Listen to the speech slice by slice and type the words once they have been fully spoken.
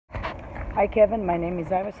Hi Kevin, my name is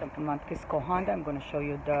Iris. I'm from Mount Kisco Honda. I'm going to show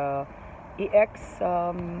you the EX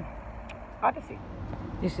Odyssey.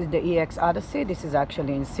 This is the EX Odyssey. This is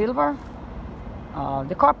actually in silver.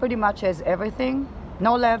 The car pretty much has everything.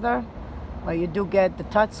 No leather, but you do get the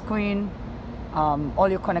touch screen, all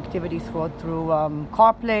your connectivity through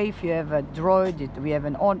CarPlay. If you have a Droid, we have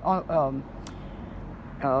an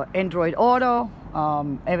Android Auto.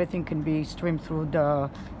 Everything can be streamed through the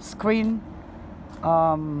screen.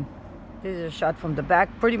 This is a shot from the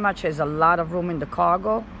back. Pretty much has a lot of room in the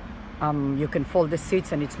cargo. You can fold the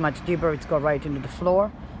seats and it's much deeper. It's got right into the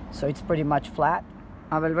floor, so it's pretty much flat.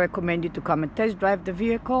 I will recommend you to come and test drive the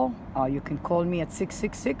vehicle. You can call me at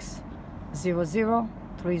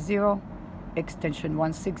 666-0030, extension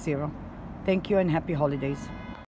 160. Thank you and happy holidays.